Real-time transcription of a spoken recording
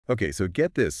Okay, so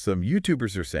get this. Some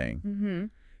YouTubers are saying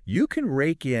you can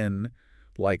rake in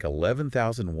like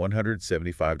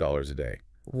 $11,175 a day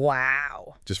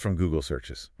Wow. just from Google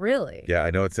searches. Really? Yeah,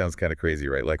 I know it sounds kind of crazy,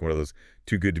 right? Like one of those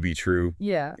too good to be true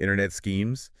Yeah, internet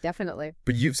schemes. definitely.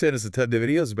 But you've sent us a ton of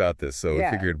videos about this, so I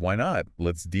Yeah. figured why not?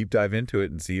 Let's deep dive into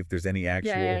it and see if there's any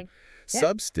actual Yeah.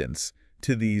 substance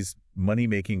to these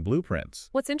money-making blueprints.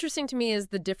 What's interesting to me is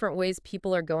the different ways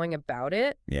people are going about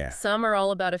it. Yeah. Some are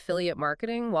all about affiliate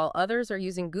marketing, while others are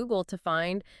using Google to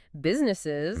find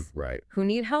businesses Right. who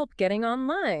need help getting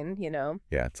online, you know?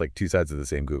 Yeah, it's like two sides of the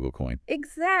same Google coin.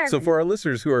 Exactly. So for our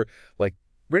listeners who are like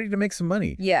ready to make some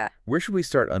money, Yeah. where should we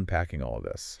start unpacking all of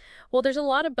this? Well, there's a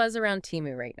lot of buzz around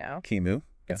Temu right now. Temu?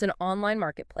 It's an online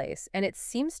marketplace, and it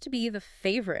seems to be the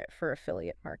favorite for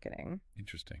affiliate marketing.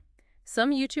 Interesting.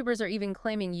 Some YouTubers are even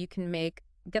claiming you can make,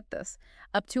 get this,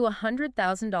 up to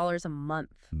 $100,000 a month.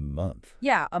 Month.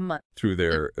 Yeah, a month. Through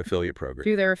their affiliate program.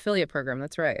 Through their affiliate program,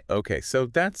 that's right. Okay, so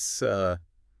that's a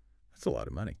lot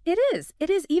of money. It is. It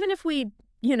is. Even if we,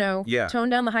 Yeah. tone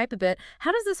down the hype a bit,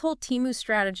 how does this whole Temu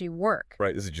strategy work?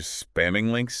 Right, is it just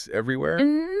spamming links everywhere?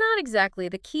 Not exactly.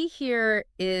 The key here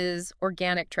is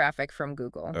organic traffic from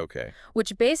Google, Okay,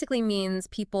 which basically means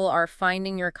people are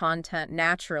finding your content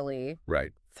naturally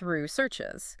right. through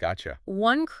searches. Gotcha.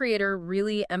 One creator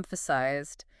really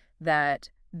emphasized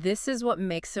that this is what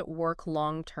makes it work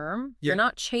long term. Yeah. You're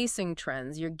not chasing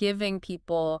trends. You're giving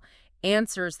people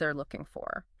answers they're looking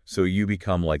for. So you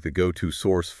become like the go-to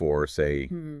source for, say,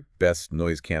 best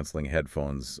noise-canceling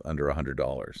headphones under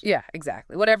 $100. Yeah,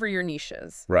 exactly. Whatever your niche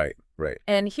is. Right, right.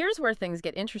 And here's where things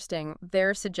get interesting.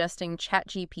 They're suggesting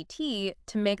ChatGPT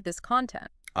to make this content.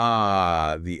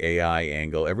 Ah, the AI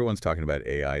angle. Everyone's talking about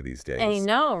AI these days. I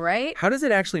know, right? How does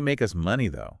it actually make us money,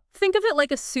 though? Think of it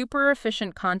like a super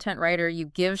efficient content writer. You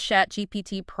give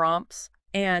ChatGPT prompts,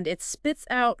 and it spits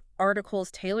out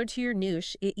articles tailored to your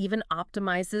niche. It even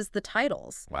optimizes the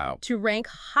titles Wow. to rank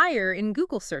higher in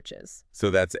Google searches. So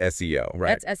that's SEO,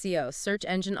 right? That's SEO, search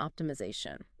engine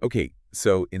optimization. Okay,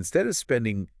 so instead of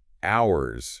spending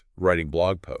hours writing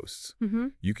blog posts,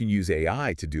 you can use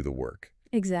AI to do the work.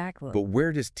 Exactly. But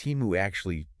where does Temu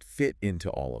actually fit into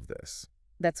all of this?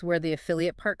 That's where the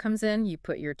affiliate part comes in. You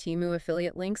put your Temu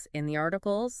affiliate links in the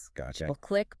articles. Gotcha. People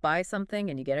click, buy something,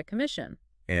 and you get a commission.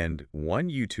 And one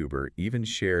YouTuber even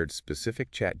shared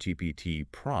specific ChatGPT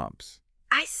prompts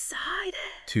I saw it.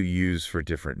 to use for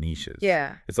different niches.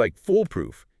 Yeah. It's like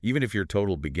foolproof, even if you're a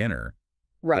total beginner.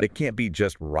 Right. But it can't be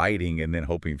just writing and then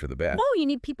hoping for the best. No, you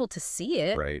need people to see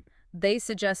it. Right. They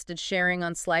suggested sharing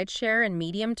on SlideShare and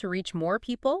Medium to reach more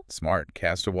people. Smart.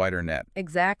 Cast a wider net.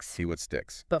 Exact. See what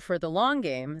sticks. But for the long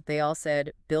game, they all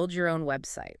said, build your own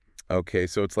website. Okay,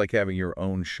 so it's like having your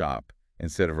own shop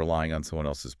instead of relying on someone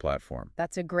else's platform.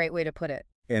 That's a great way to put it.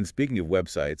 And speaking of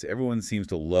websites, everyone seems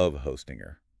to love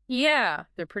Hostinger. Yeah,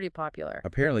 they're pretty popular.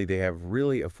 Apparently, they have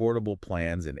really affordable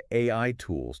plans and AI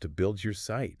tools to build your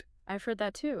site. I've heard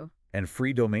that too. And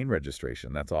free domain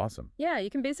registration. That's awesome. Yeah, you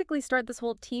can basically start this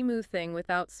whole Temu thing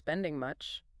without spending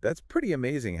much. That's pretty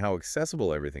amazing how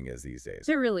accessible everything is these days.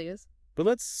 It really is. But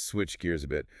let's switch gears a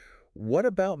bit. What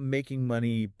about making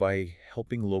money by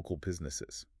helping local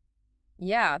businesses?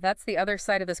 Yeah, that's the other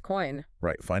side of this coin.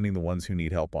 Right, finding the ones who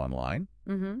need help online.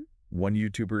 One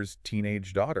YouTuber's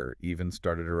teenage daughter even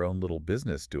started her own little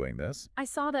business doing this. I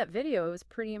saw that video. It was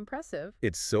pretty impressive.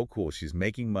 It's so cool. She's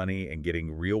making money and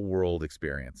getting real-world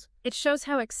experience. It shows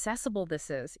how accessible this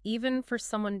is, even for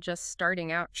someone just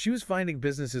starting out. She was finding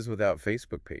businesses without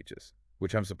Facebook pages,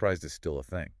 which I'm surprised is still a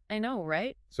thing. I know,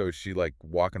 right? So is she like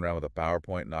walking around with a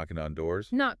PowerPoint knocking on doors?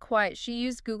 Not quite. She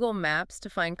used Google Maps to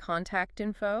find contact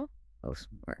info. Oh,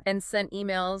 smart. And sent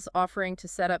emails offering to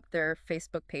set up their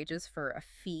Facebook pages for a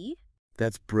fee.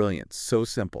 That's brilliant. So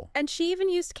simple. And she even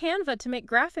used Canva to make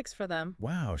graphics for them.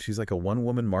 Wow, she's like a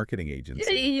one-woman marketing agency.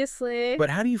 Seriously.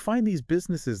 But how do you find these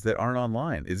businesses that aren't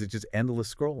online? Is it just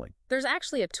endless scrolling? There's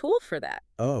actually a tool for that.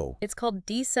 Oh. It's called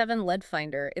D7 Lead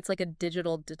Finder. It's like a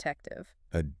digital detective.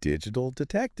 A digital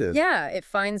detective? Yeah, it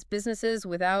finds businesses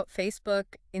without Facebook,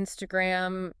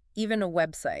 Instagram, even a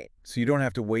website. So you don't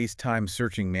have to waste time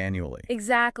searching manually.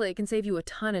 Exactly. It can save you a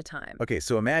ton of time. Okay,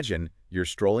 so imagine you're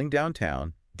strolling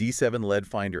downtown, D7 Lead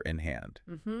Finder in hand,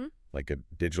 like a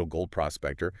digital gold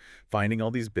prospector, finding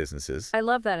all these businesses. I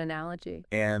love that analogy.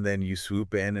 And then you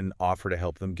swoop in and offer to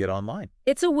help them get online.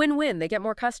 It's a win-win. They get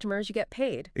more customers, you get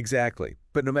paid. Exactly.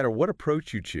 But no matter what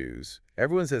approach you choose,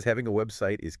 everyone says having a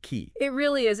website is key. It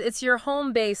really is. It's your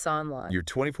home base online. Your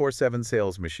 24/7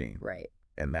 sales machine. Right.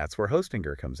 And that's where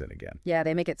Hostinger comes in again. Yeah,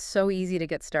 they make it so easy to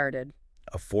get started.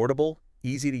 Affordable,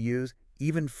 easy to use,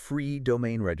 even free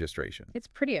domain registration. It's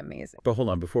pretty amazing. But hold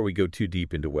on, before we go too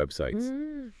deep into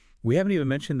websites, We haven't even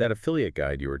mentioned that affiliate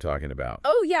guide you were talking about.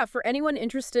 Oh, yeah. For anyone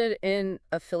interested in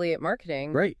affiliate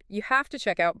marketing, Right. you have to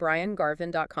check out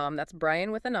briangarvin.com. That's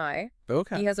Brian with an I.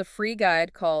 Okay. He has a free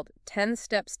guide called 10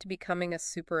 Steps to Becoming a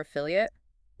Super Affiliate.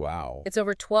 Wow. It's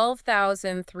over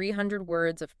 12,300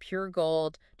 words of pure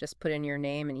gold. Just put in your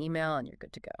name and email and you're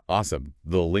good to go. Awesome.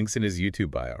 The link's in his YouTube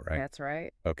bio, right? That's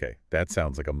right. Okay, that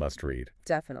sounds like a must-read.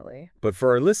 Definitely. But for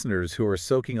our listeners who are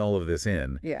soaking all of this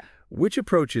in, Yeah. which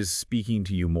approach is speaking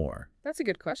to you more? That's a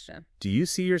good question. Do you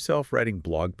see yourself writing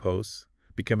blog posts,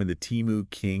 becoming the Temu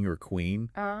king or queen?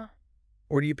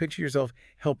 Or do you picture yourself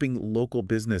helping local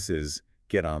businesses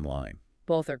get online?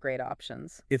 Both are great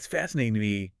options. It's fascinating to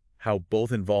me how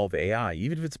both involve AI,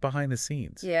 even if it's behind the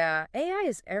scenes. Yeah, AI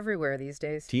is everywhere these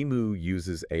days. Temu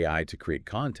uses AI to create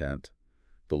content.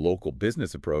 The local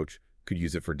business approach could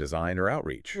use it for design or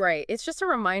outreach. Right. It's just a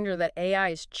reminder that AI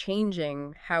is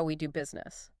changing how we do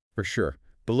business. For sure.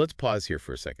 But let's pause here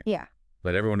for a second. Yeah.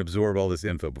 Let everyone absorb all this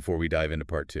info before we dive into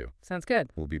part 2. Sounds good.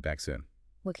 We'll be back soon.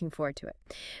 Looking forward to it.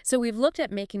 So we've looked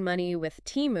at making money with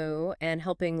Temu and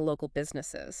helping local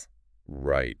businesses.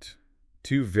 Right.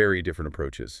 2 very different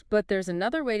approaches. But there's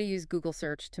another way to use Google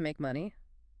search to make money.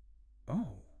 Oh.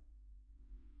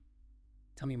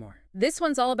 Tell me more. This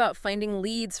one's all about finding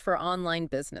leads for online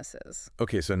businesses.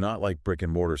 Okay, so not like brick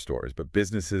and mortar stores, but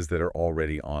businesses that are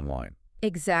already online.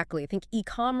 Exactly. Think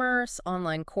e-commerce,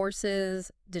 online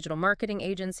courses, digital marketing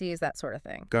agencies, that sort of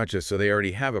thing. Gotcha. So they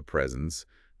already have a presence,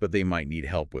 but they might need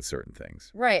help with certain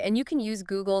things. Right. And you can use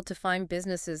Google to find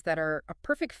businesses that are a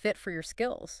perfect fit for your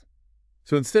skills.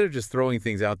 So instead of just throwing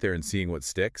things out there and seeing what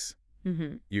sticks,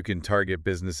 Mm-hmm. you can target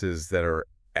businesses that are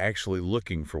actually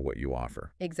looking for what you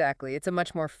offer. Exactly. It's a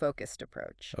much more focused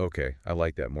approach. Okay, I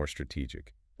like that, more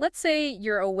strategic. Let's say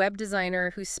you're a web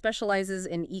designer who specializes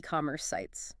in e-commerce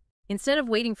sites. Instead of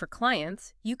waiting for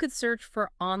clients, you could search for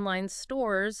online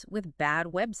stores with bad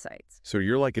websites. So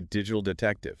you're like a digital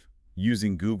detective,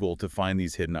 using Google to find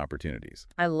these hidden opportunities.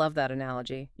 I love that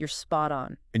analogy. You're spot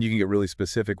on. And you can get really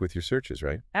specific with your searches,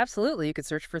 right? Absolutely. You could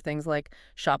search for things like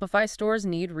Shopify stores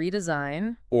need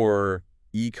redesign. Or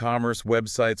e-commerce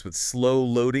websites with slow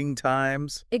loading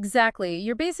times. Exactly.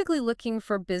 You're basically looking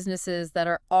for businesses that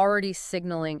are already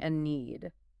signaling a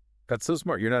need. That's so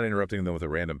smart. You're not interrupting them with a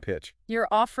random pitch, You're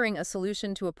offering a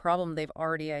solution to a problem they've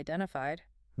already identified.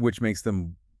 which makes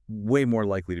them way more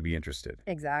likely to be interested.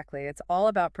 Exactly. It's all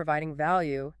about providing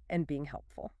value and being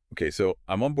helpful. Okay, so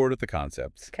I'm on board with the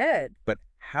concepts, Good. but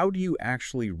how do you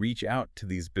actually reach out to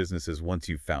these businesses once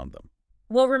you've found them?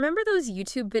 Well, remember those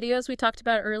YouTube videos we talked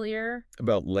about earlier?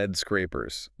 About lead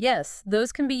scrapers. Yes,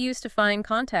 those can be used to find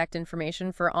contact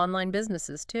information for online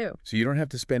businesses too. So you don't have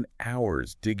to spend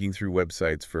hours digging through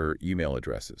websites for email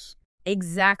addresses.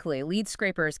 Exactly. Lead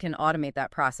scrapers can automate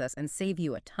that process and save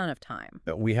you a ton of time.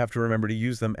 We have to remember to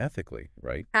use them ethically,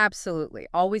 right? Absolutely.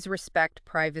 Always respect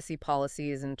privacy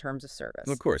policies and terms of service.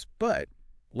 Of course, but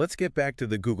let's get back to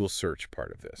the Google search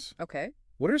part of this. Okay.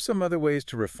 What are some other ways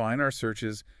to refine our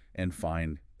searches and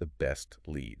find the best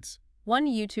leads? One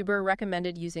YouTuber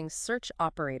recommended using search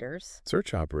operators.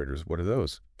 Search operators, what are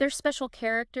those? They're special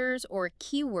characters or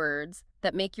keywords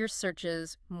that make your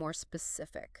searches more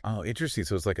specific. Oh, interesting.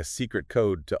 So it's like a secret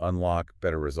code to unlock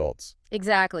better results.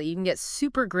 Exactly. You can get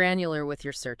super granular with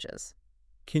your searches.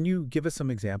 Can you give us some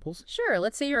examples? Sure.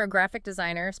 Let's say you're a graphic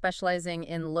designer specializing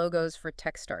in logos for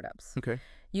tech startups. Okay.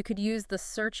 You could use the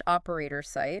search operator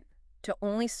site to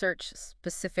only search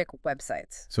specific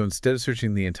websites. So instead of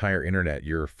searching the entire internet,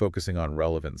 you're focusing on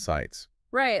relevant sites.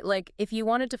 Right, like if you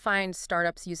wanted to find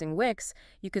startups using Wix,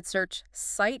 you could search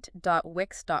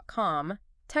site.wix.com.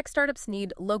 Tech startups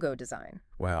need logo design.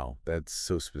 Wow, that's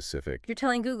so specific. You're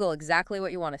telling Google exactly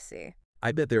what you want to see.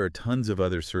 I bet there are tons of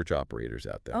other search operators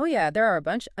out there. Oh yeah, there are a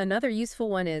bunch. Another useful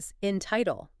one is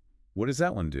InTitle. What does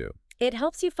that one do? It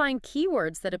helps you find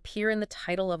keywords that appear in the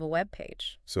title of a web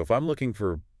page. So if I'm looking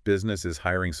for businesses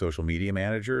hiring social media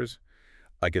managers,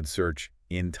 I could search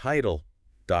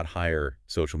InTitle.hire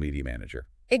social media manager.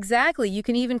 Exactly. You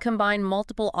can even combine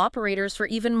multiple operators for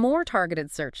even more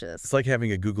targeted searches. It's like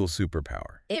having a Google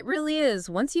superpower. It really is.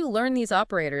 Once you learn these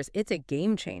operators, it's a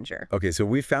game changer. Okay, so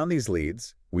we found these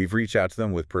leads. We've reached out to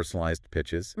them with personalized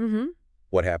pitches. Mm-hmm.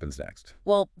 What happens next?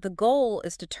 Well, the goal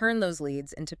is to turn those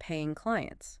leads into paying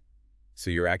clients. So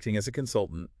you're acting as a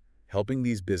consultant, helping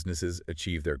these businesses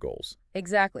achieve their goals.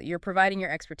 Exactly. You're providing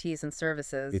your expertise and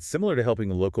services. It's similar to helping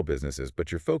local businesses,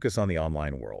 but your focus on the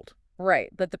online world. Right,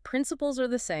 but the principles are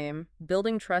the same.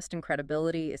 Building trust and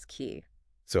credibility is key.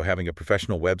 So having a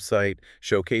professional website,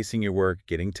 showcasing your work,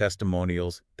 getting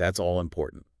testimonials, that's all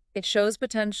important. It shows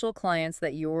potential clients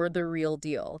that you're the real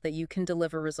deal, that you can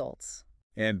deliver results.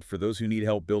 And for those who need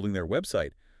help building their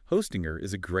website, Hostinger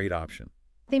is a great option.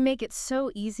 They make it so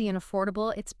easy and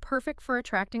affordable, it's perfect for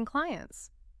attracting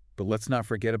clients. But let's not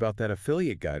forget about that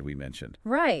affiliate guide we mentioned.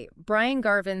 Right. Brian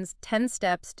Garvin's 10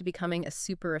 Steps to Becoming a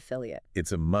Super Affiliate.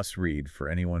 It's a must-read for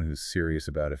anyone who's serious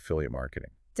about affiliate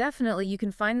marketing. Definitely. You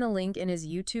can find the link in his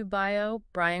YouTube bio,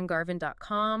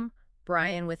 briangarvin.com,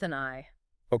 Brian with an I.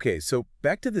 Okay, so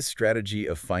back to the strategy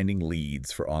of finding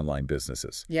leads for online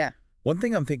businesses. Yeah. One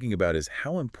thing I'm thinking about is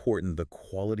how important the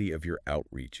quality of your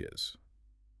outreach is.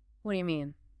 What do you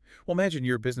mean? Well, imagine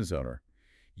you're a business owner.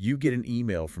 You get an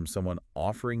email from someone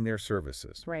offering their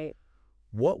services. Right.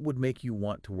 What would make you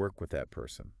want to work with that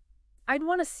person? I'd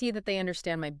want to see that they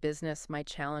understand my business, my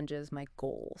challenges, my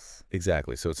goals.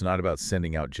 Exactly. So it's not about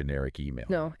sending out generic email.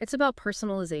 No, it's about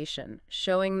personalization,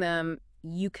 showing them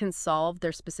you can solve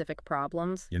their specific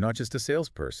problems. You're not just a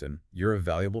salesperson. You're a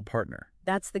valuable partner.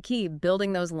 That's the key,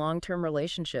 building those long-term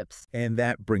relationships. And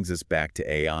that brings us back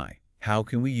to AI. How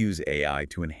can we use AI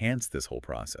to enhance this whole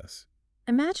process?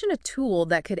 Imagine a tool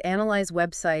that could analyze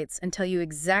websites and tell you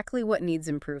exactly what needs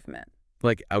improvement.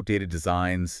 Like outdated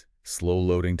designs, slow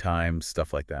loading times,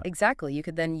 stuff like that. Exactly. You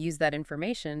could then use that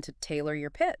information to tailor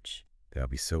your pitch. That would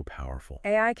be so powerful.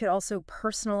 AI could also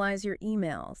personalize your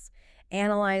emails,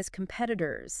 analyze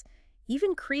competitors,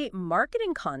 even create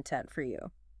marketing content for you.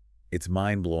 It's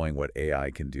mind-blowing what AI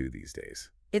can do these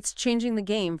days. It's changing the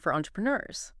game for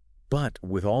entrepreneurs. But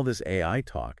with all this AI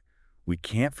talk, we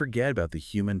can't forget about the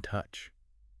human touch.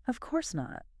 Of course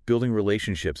not. Building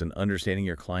relationships and understanding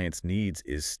your clients' needs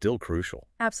is still crucial.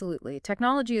 Absolutely.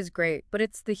 Technology is great, but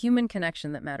it's the human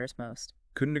connection that matters most.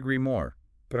 Couldn't agree more.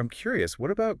 But I'm curious,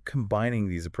 what about combining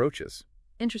these approaches?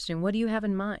 Interesting. What do you have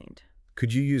in mind?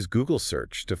 Could you use Google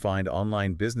search to find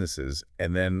online businesses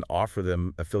and then offer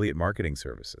them affiliate marketing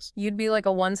services? You'd be like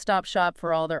a one-stop shop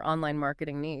for all their online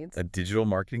marketing needs. A digital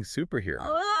marketing superhero.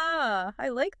 Ah, I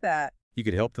like that. You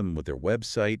could help them with their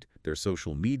website, their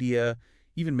social media,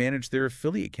 even manage their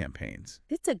affiliate campaigns.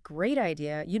 It's a great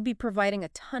idea. You'd be providing a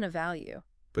ton of value.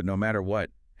 But no matter what,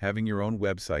 having your own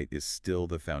website is still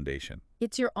the foundation.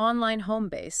 It's your online home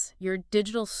base, your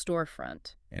digital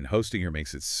storefront. And Hostinger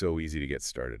makes it so easy to get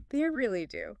started. They really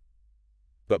do.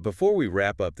 But before we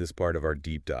wrap up this part of our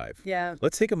deep dive, Yeah.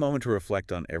 let's take a moment to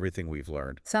reflect on everything we've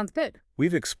learned. Sounds good.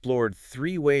 We've explored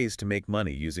 3 ways to make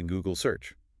money using Google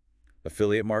search: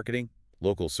 affiliate marketing,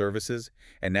 local services,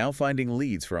 and now finding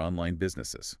leads for online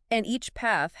businesses. And each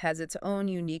path has its own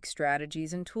unique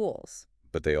strategies and tools.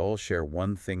 But they all share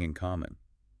one thing in common: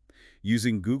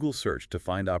 using Google search to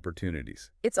find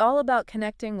opportunities. It's all about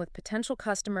connecting with potential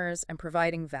customers and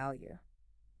providing value.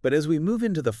 But as we move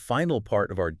into the final part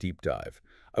of our deep dive,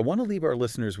 I want to leave our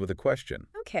listeners with a question.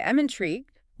 Okay, I'm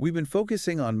intrigued. We've been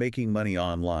focusing on making money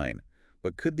online,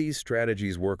 but could these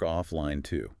strategies work offline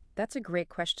too? That's a great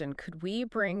question. Could we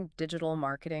bring digital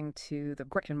marketing to the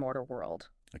brick-and-mortar world?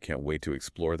 I can't wait to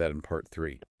explore that in part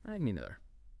 3. Me neither.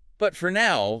 But for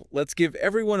now, let's give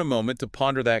everyone a moment to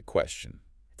ponder that question.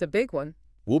 It's a big one.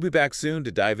 We'll be back soon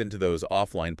to dive into those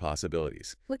offline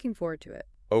possibilities. Looking forward to it.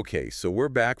 Okay, so we're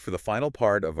back for the final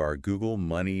part of our Google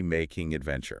money-making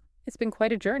adventure. It's been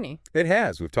quite a journey. It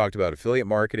has. We've talked about affiliate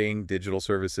marketing, digital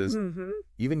services, Mm-hmm.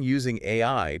 even using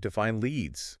AI to find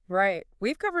leads. Right.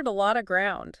 We've covered a lot of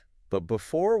ground. But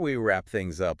before we wrap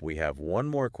things up, we have one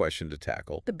more question to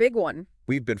tackle. The big one.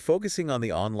 We've been focusing on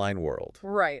the online world.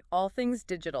 Right. All things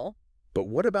digital. But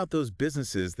what about those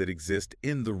businesses that exist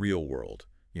in the real world?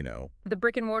 You know, The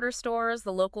brick-and-mortar stores,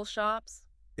 the local shops.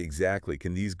 exactly.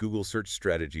 Can these Google search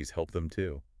strategies help them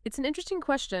too? It's an interesting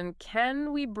question.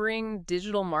 Can we bring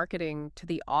digital marketing to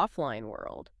the offline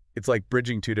world? It's like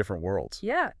bridging 2 different worlds.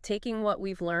 Yeah, taking what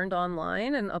we've learned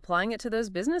online and applying it to those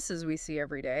businesses we see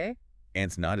every day. And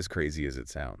it's not as crazy as it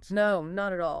sounds. No,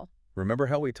 not at all. Remember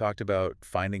how we talked about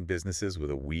finding businesses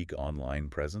with a weak online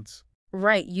presence?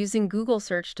 Right, using Google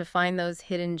search to find those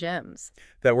hidden gems.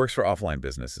 That works for offline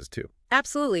businesses too.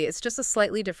 Absolutely, it's just a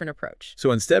slightly different approach.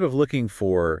 So instead of looking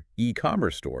for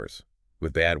e-commerce stores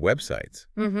with bad websites,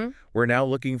 Mm-hmm. we're now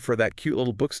looking for that cute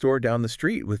little bookstore down the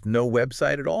street with no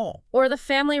website at all. Or the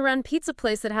family-run pizza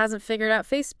place that hasn't figured out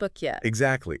Facebook yet.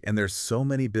 Exactly. And there's so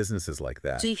many businesses like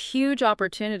that. It's a huge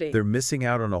opportunity. They're missing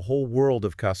out on a whole world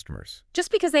of customers.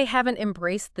 Just because they haven't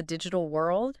embraced the digital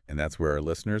world. And that's where our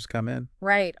listeners come in.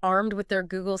 Right, armed with their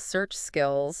Google search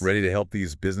skills. Ready to help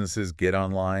these businesses get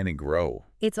online and grow.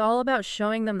 It's all about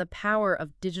showing them the power of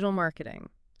digital marketing.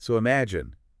 So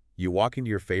imagine you walk into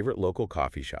your favorite local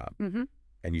coffee shop Mm-hmm.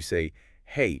 and you say,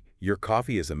 "Hey, your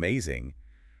coffee is amazing,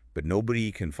 but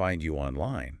nobody can find you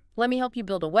online." Let me help you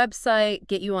build a website,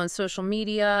 get you on social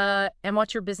media, and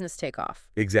watch your business take off.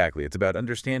 Exactly. It's about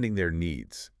understanding their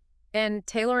needs. And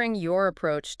tailoring your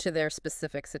approach to their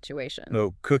specific situation.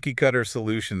 No cookie-cutter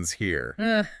solutions here.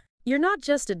 Ugh. You're not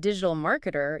just a digital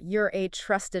marketer, you're a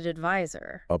trusted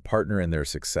advisor. A partner in their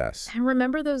success. And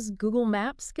remember those Google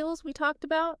Maps skills we talked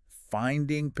about?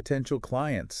 Finding potential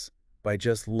clients by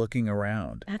just looking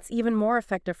around. That's even more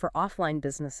effective for offline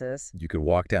businesses. You could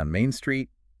walk down Main Street,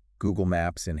 Google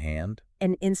Maps in hand.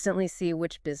 And instantly see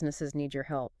which businesses need your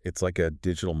help. It's like a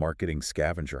digital marketing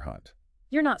scavenger hunt.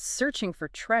 You're not searching for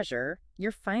treasure,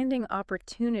 you're finding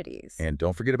opportunities. And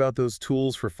don't forget about those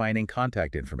tools for finding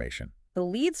contact information. The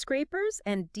Lead Scrapers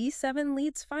and D7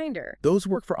 Leads Finder. Those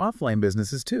work for offline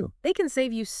businesses too. They can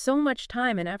save you so much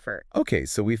time and effort. Okay,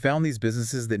 so we found these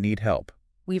businesses that need help.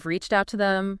 We've reached out to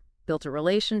them, built a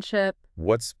relationship.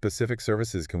 What specific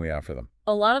services can we offer them?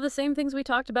 A lot of the same things we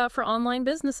talked about for online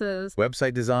businesses.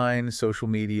 Website design, social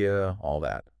media, all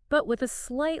that. But with a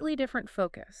slightly different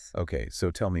focus. Okay, so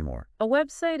tell me more. A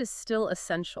website is still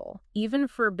essential, even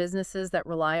for businesses that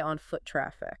rely on foot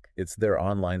traffic. It's their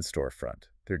online storefront,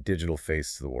 their digital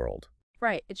face to the world.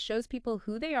 Right, it shows people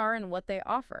who they are and what they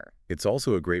offer. It's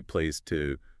also a great place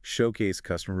to showcase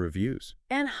customer reviews.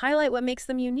 And highlight what makes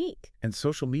them unique. And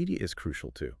social media is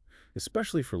crucial too,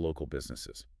 especially for local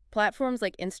businesses. Platforms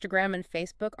like Instagram and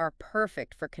Facebook are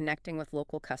perfect for connecting with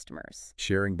local customers.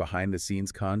 Sharing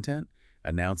behind-the-scenes content,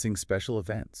 announcing special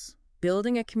events.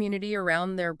 Building a community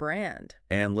around their brand.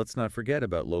 And let's not forget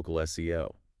about local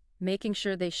SEO. Making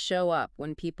sure they show up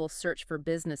when people search for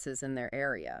businesses in their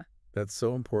area. That's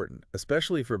so important,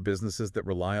 especially for businesses that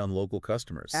rely on local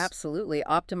customers. Absolutely.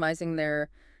 Optimizing their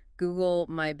Google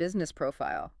My Business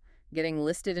profile. Getting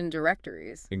listed in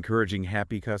directories. Encouraging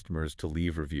happy customers to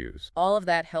leave reviews. All of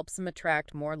that helps them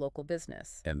attract more local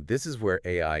business. And this is where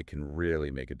AI can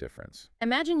really make a difference.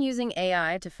 Imagine using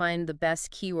AI to find the best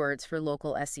keywords for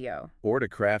local SEO. Or to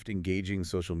craft engaging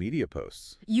social media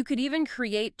posts. You could even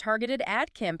create targeted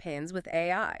ad campaigns with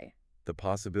AI. The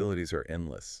possibilities are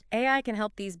endless. AI can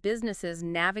help these businesses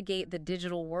navigate the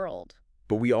digital world.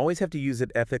 But we always have to use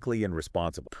it ethically and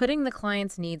responsibly. Putting the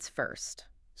client's needs first.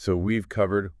 So we've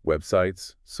covered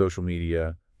websites, social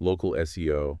media, local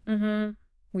SEO.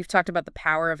 We've talked about the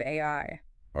power of AI.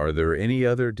 Are there any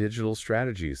other digital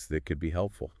strategies that could be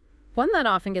helpful? One that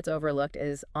often gets overlooked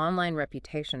is online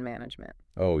reputation management.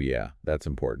 Oh yeah, that's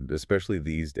important, especially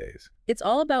these days. It's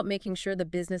all about making sure the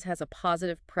business has a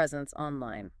positive presence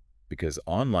online. Because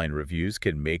online reviews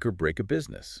can make or break a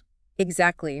business.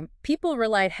 Exactly. People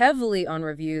relied heavily on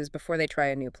reviews before they try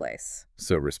a new place.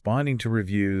 So responding to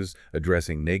reviews,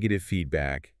 addressing negative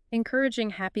feedback,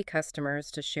 encouraging happy customers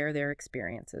to share their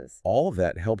experiences. all of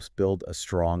that helps build a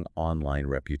strong online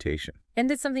reputation,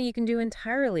 And it's something you can do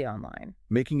entirely online.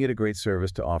 making it a great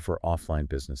service to offer offline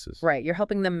businesses. Right, you're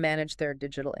helping them manage their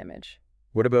digital image.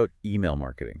 What about email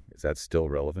marketing? Is that still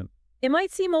relevant? It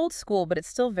might seem old school, but it's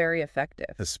still very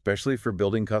effective. Especially for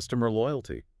building customer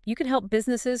loyalty. You can help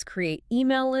businesses create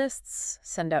email lists,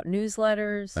 send out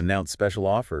newsletters. Announce special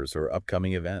offers or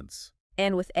upcoming events.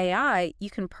 And with AI, you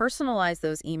can personalize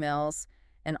those emails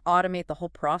and automate the whole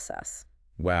process.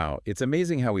 Wow, it's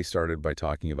amazing how we started by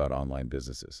talking about online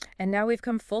businesses. And now we've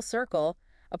come full circle,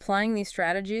 applying these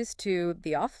strategies to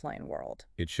the offline world.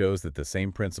 It shows that the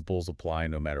same principles apply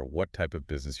no matter what type of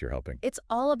business you're helping. It's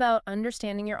all about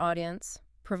understanding your audience,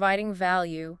 providing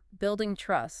value, building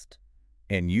trust.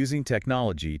 And using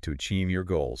technology to achieve your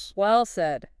goals. Well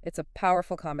said. It's a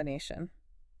powerful combination.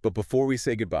 But before we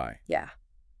say goodbye, Yeah.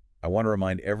 I want to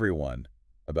remind everyone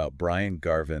about Brian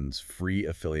Garvin's free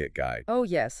affiliate guide. Oh,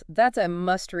 yes. That's a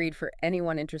must-read for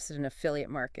anyone interested in affiliate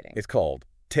marketing. It's called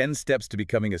 10 Steps to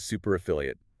Becoming a Super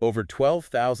Affiliate. Over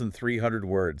 12,300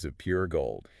 words of pure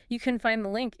gold. You can find the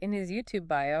link in his YouTube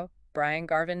bio,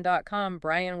 briangarvin.com,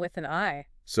 Brian with an I.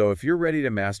 So if you're ready to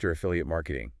master affiliate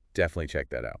marketing, definitely check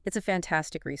that out. It's a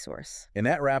fantastic resource. And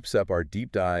that wraps up our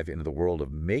deep dive into the world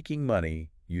of making money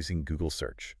using Google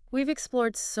search. We've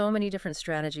explored so many different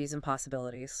strategies and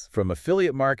possibilities. From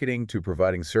affiliate marketing to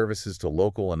providing services to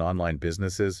local and online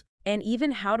businesses. And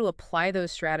even how to apply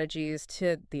those strategies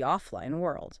to the offline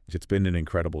world. It's been an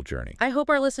incredible journey. I hope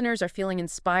our listeners are feeling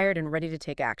inspired and ready to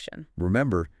take action.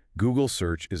 Remember, Google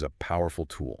search is a powerful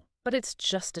tool. But it's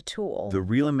just a tool. The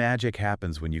real magic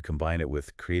happens when you combine it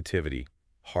with creativity,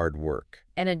 hard work,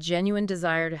 and a genuine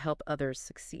desire to help others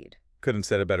succeed. Couldn't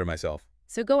said it better myself.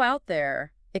 So go out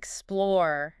there,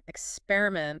 explore,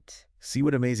 experiment. See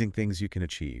what amazing things you can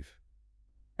achieve.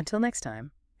 Until next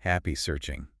time. Happy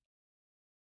searching.